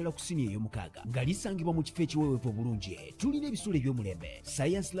okutuukira ddala ku siniya ey'omukaaga nga lisangibwa mu kifo ekiweweevu obulungi. Tulina ebisulo eby'omulembe,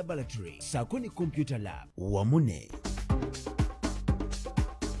 science laboratory ssaako ne computer lab wamu ne.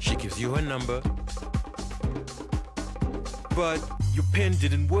 She gives you her number, but your pen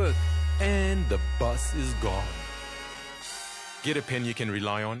didn't work and the bus is gone. Get a pen you can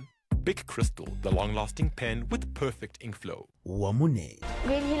rely on. Big Crystal, the long-lasting pen with perfect ink flow. Wamune.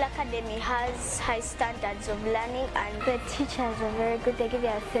 Green Hill Academy has high standards of learning and the teachers are very good. They give you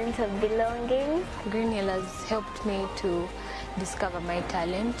a sense of belonging. Green Hill has helped me to discover my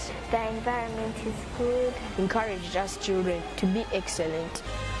talent. The environment is good. Encouraged us children to be excellent.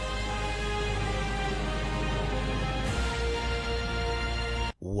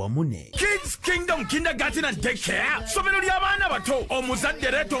 Wamune. Kids Kingdom Kindergarten and Daycare. Somero ly'abaana bato.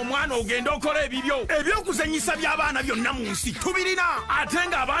 Omuzadde leeta omwana ogenda okola ebibyo. Ebyokuzanyisa by'abaana byonna mu nsi tubirina. Ate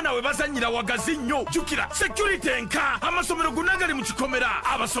ng'abaana we bazannyira wagazi nnyo. Jjukira security enka. Amasomero gonna gali mu kikomera.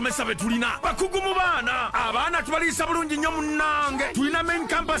 Abasomesa be tulina bakugu mu baana. Abaana tubaliisa bulungi nnyo munnange. Tulina main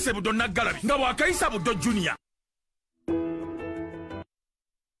campus e Buddo Naggalabi nga bwakayisa Buddo Junior.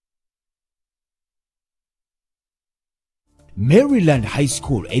 Maryland High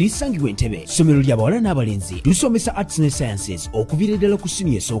School erisangibwa Entebbe. Somero ly'abawala n'abalenzi tusomesa arts ne sciences okuviira ddala ku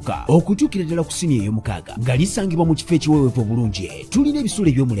siniya esooka okutuukira ddala ku siniya ey'omukaaga nga lisangibwa mu kifo ekiweweevu obulungi. Tulina ebisulo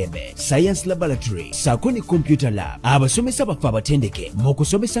eby'omulembe, science laboratory ssaako ne computer lab. Abasomesa baffe abatendeke mu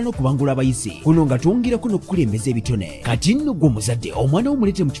kusomesa n'okubangula abayizi kuno nga twongerako n'okukulembeza ebitone. Kati nno gwe omuzadde omwana wo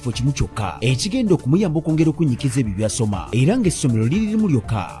mulete mu kifo kimu kyokka ekigenda okumuyamba okwongera okunnyikiza ebyo by'asoma era ng'essomero liri limu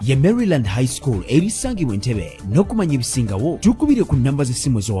lyokka ye Maryland High School erisangibwa Entebbe. N'okumanya ebisingawo tukubire ku nnamba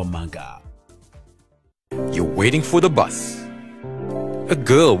z'essimu ez'owammanga. You're waiting for the bus. A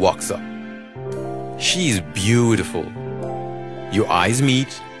girl walks up. She's beautiful. Your eyes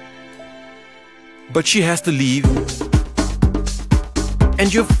meet. But she has to leave.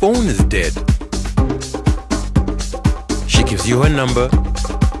 And your phone is dead. She gives you her number.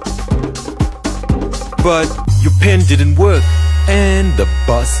 But your pen didn't work. And the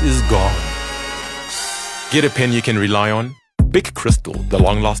bus is gone. Get a pen you can rely on. Big Crystal, the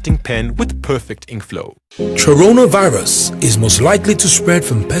long-lasting pen with perfect ink flow. Coronavirus is most likely to spread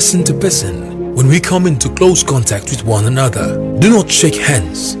from person to person when we come into close contact with one another. Do not shake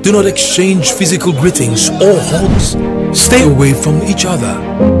hands. Do not exchange physical greetings or hugs. Stay away from each other.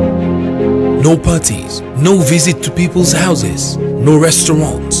 No parties, no visit to people's houses, no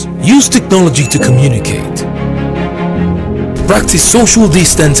restaurants. Use technology to communicate. Practice social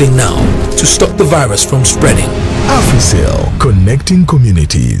distancing now to stop the virus from spreading. AfriCell, connecting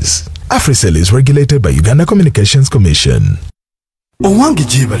communities. AfriCell is regulated by Uganda Communications Commission. Owange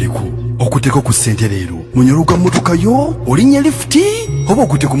jibaliku okuteko ku ssente leero munyoluka mmotoka yo olinnya lifuti oba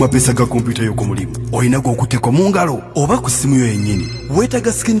okute ku mapesa ga kompyuta y'oku mulimu olinago okuteko mu ngalo oba ku ssimu yo yennyini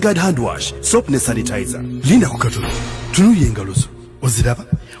weetaaga skin guard hand wash soap ne sanitizer linda ku katono tunuulya engalo zo oziraba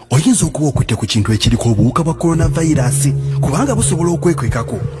oyinza okuba okutte ku kintu ekiriko obuwuka bwa coronavirus kubanga busobola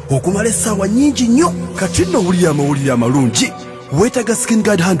okwekwekako okumala essaawa nnyingi nnyo kati nno owulira amawulire amalungi weetaaga skin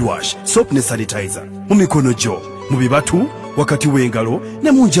guard hand wash soap ne sanitizer mu mikono gyo mu bibatu wakati w'engalo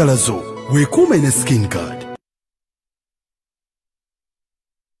ne mu njala zo weekuume ne skin guard.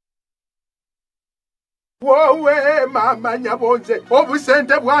 wowe mama nyabonze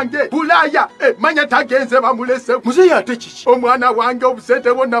obusente bwange bulaya manya tagenze bamulese muzeyi ate kiki omwana wange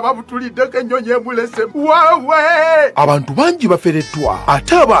obusente bwonna babutuliddeko ennyonyi emulese wowe abantu bangi bafereddwa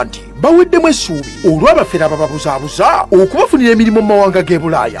ate abandi baweddemu essuubi olw'abafere abababuzaabuza okubafunira emirimu mu mawanga g'e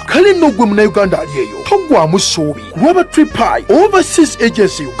bulaaya kale nno gwe munnayuganda ali eyo toggwamu ssuubi ku lw'aba tripai overseas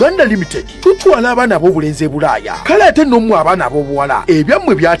agency uganda limited tutwala abaana ab'obulenzi e bulaaya kale ate n'omu abaana ab'obuwala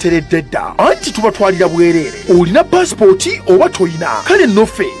ebyammwe byateredde dda anti tubatwalira bwereere olina paasipooti oba toyina kale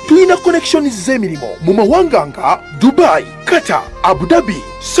nnoffe tulina connections z'emirimu mu mawanga nga dubai Qatar, Abu Dhabi,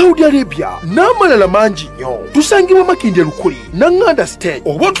 Saudi Arabia n'amalala mangi nnyo tusangibwa Makindye Lukuli Nanganda Stage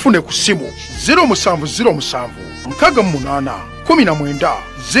oba tufune ku ssimu 0707 68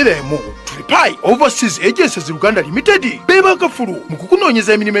 19 Tripai Overseas Agencies Uganda Limited beba kafulu mu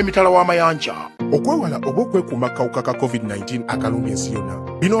kukunoonyeza emirimu emitala w'amayanja okwewala oba okwekuuma akawuka ka covid-19 akalumya ensi yonna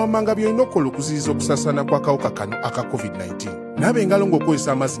bino wammanga byolina okukola okuziyiza okusaasaana kw'akawuka kano aka covid-19 naaba engalo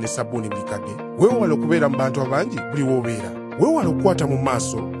ng'okozesa amazzi ne sabbuuni bikadde weewala okubeera mu bantu abangi buli w'obeera weewala okukwata mu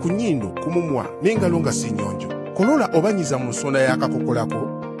maaso ku nnyindo ku mumwa n'engalo nga si nnyonjo kolola oba nyiza mu nsonda y'akakokolako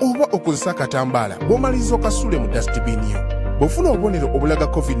oba okozesa akatambaala bw'omaliriza okasuule mu dasitibini yo bw'ofuna obubonero obulaga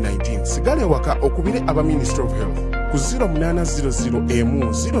covid-19 sigala ewaka okubire aba ministry of health ku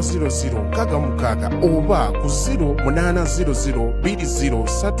 0800 oba ku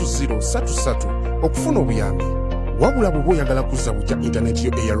 0800 okufuna obuyambi wabula bw'oba oyagala kuzza butya intaneti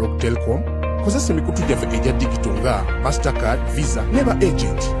yo eya rock telecom kozesa emikutu gyaffe egya digito nga mastercard visa ne ba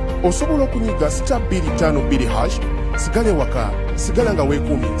agent osobola okunyiga *252# sigala ewaka sigala nga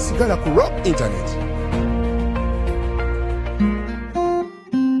weekuumye sigala ku rock internet.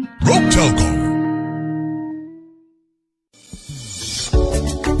 Rock Telecom.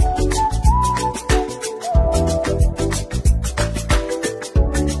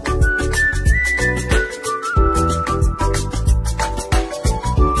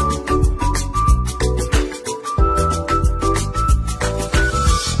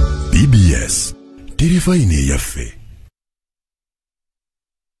 BBS Terefayine yaffe.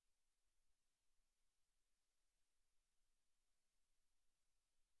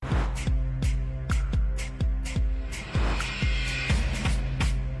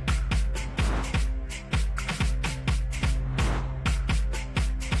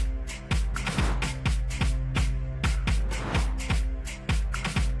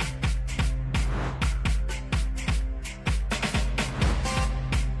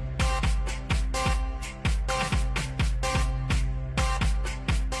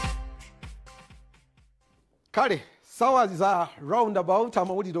 Kale sawa za roundabout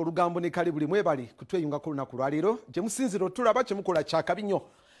amawulire olugambo ne kale buli mwebali kutweyunga ku lunaku lwaleero gye musinzira otulaba kye mukola kyakabi nnyo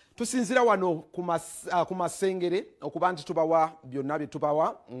tusinzira wano ku masengere okuba nti tubawa byonna bye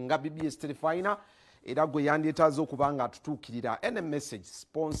tubawa nga BBS Terefayina era gwe yandyetaaza okuba nga atutuukirira any message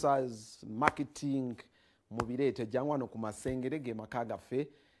sponsors marketing mu bireete jjangu wano ku masengere ge maka gaffe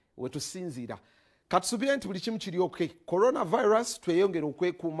we tusinzira katusubire nti buli kimu kiri okay. Coronavirus tweyongera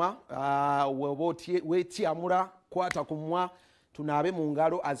okwekuuma weba weetyamula kwata ku mumwa tunaabe mu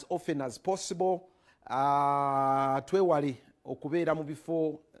ngalo as often as possible twewale okubeera mu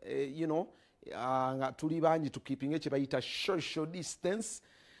bifo nga tuli bangi tukeepinge kye bayita social distance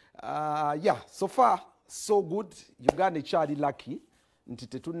so far so good. Uganda ekyali lucky nti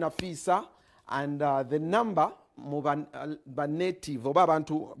tetunnafiisa and the number mu native oba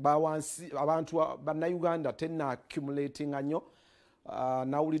abantu bannayuganda tena accumulating nnyo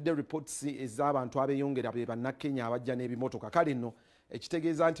nawulidde reports ez'abantu abeyongera be bannakenya abajja n'ebimotoka kale nno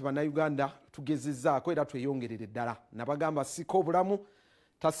ekitegeeza nti bannayuganda tugezezzaako era tweyongerere ddala nabagamba siko obulamu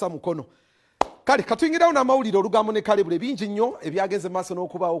tassa mukono kale katuyingirawo n'amawulire olugambo ne kale bule bingi nnyo ebyagenze maaso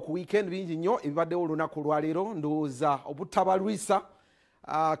n'okubaawo ku weekend bingi nnyo ebibaddewo olunaku lwaleero ndowooza obutabalwisa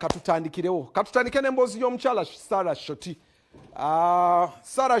katutandike n'emboozi y'omukyala Sarah Shoti.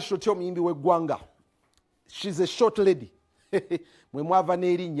 Sarah Shoti omuyimbi w'eggwanga. She's a short lady. Mwe mwava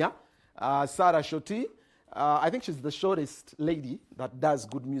n'erinnya Sarah Shoti. I think she's the shortest lady that does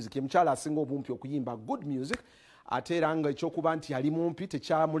good music. Ye mukyala asinga obumpi okuyimba good music. ate era nga ekyokuba nti yali mumpi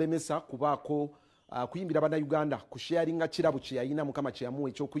tekyamulemesa kubaako kuyimbira bannayuganda kusharinga kirabo kye yalina mukama kye yamuwa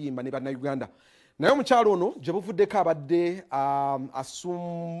ekyokuyimba ne bannayuganda. Naye omukyalo ono gye buvuddeko abadde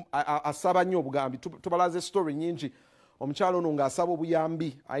asaba nnyo obugambi. Tubalaze story nyingi. Omukyalo ono ng'asaba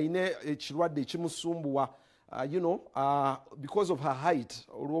obuyambi ayina ekirwadde ekimusumbuwa because of her height,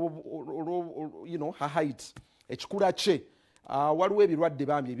 her height, ekikula kye waliwo ebirwadde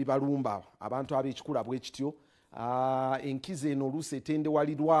bambi ebibalumba abantu ab'ekikula bwe kityo. Enkizo eno oluusi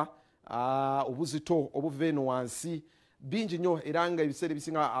etendewalirwa, obuzito obuva eno wansi bingi nnyo era nga ebiseera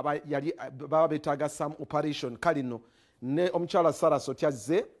ebisinga baba beetaaga some operation. Kale nno ne omukyala Sarasot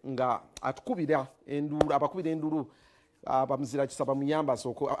azze nga atukubira endulu, abakubira endulu bamuzira kisa bamuyamba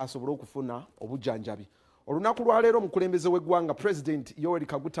asobole okufuna obujjanjabi. Olunaku lwa leero omukulembeze w'eggwanga President Yoweri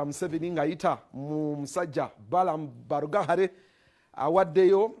Kaguta Museveni ng'ayita mu musajja Balaam Barugahare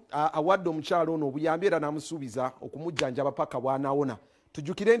awadde omukyalo ono obuyambi era n'amusuubiza okumujjanjaba paka bw'anaawona.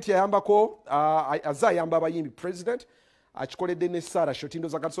 Tujjukire nti azze ayamba abayimbi President akikoledde ne Sarah Shotindo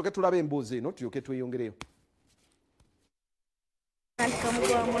za katusooke tulabe emboozi eno tulyoke tweyongereyo.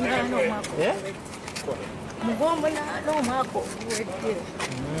 Mugombo n'omwaka oguwedde.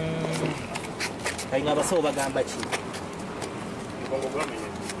 Kayinga abasawo bagamba ki?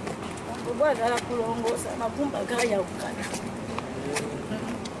 Ogwagala kulongoosa amagumba gaayawukana.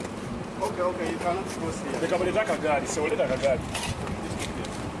 Okay, you cannot proceed. Leka baleta akagaali, so leta akagaali.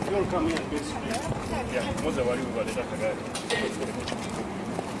 You'll come here and get straight. Yeah, moza wali baleta akagaali.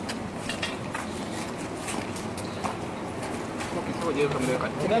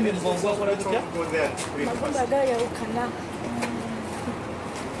 Magumba gaayawukana.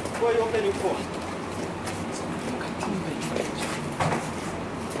 Why you open your phone?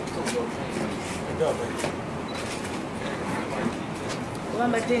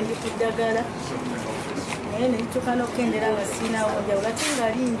 Wambadde ndi ku ddagala naye ne ntuuka n'okukendera nga siinawo njawulo ate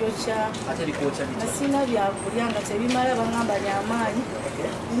ngaali njokya nga siina byakulya nga tebimala baŋŋamba byamaanyi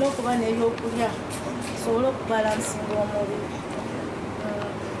nina okuba n'ebyokulya nsobole okubalansinga omubiri.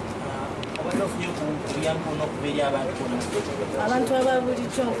 Abantu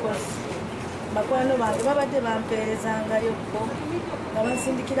ababulijjo nkozi bakwano bange babadde bampeerezangayokko nga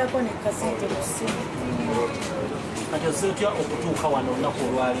bansindikirako ne kasente ku ssimu. Kati ozitya okutuuka wano olunaku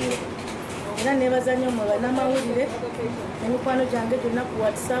olwaleero? Era neebaza nnyo mwe bannamawulire n'emikwano gyange gyonna ku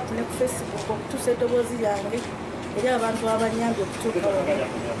WhatsApp ne ku Facebook okutuusa eddoboozi lyange eri abantu abanyambye okutuuka wano.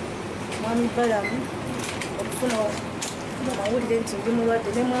 Mwami Balamu okufuna amawulire nti ndi mulwadde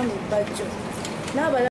ne mwami Bajjo.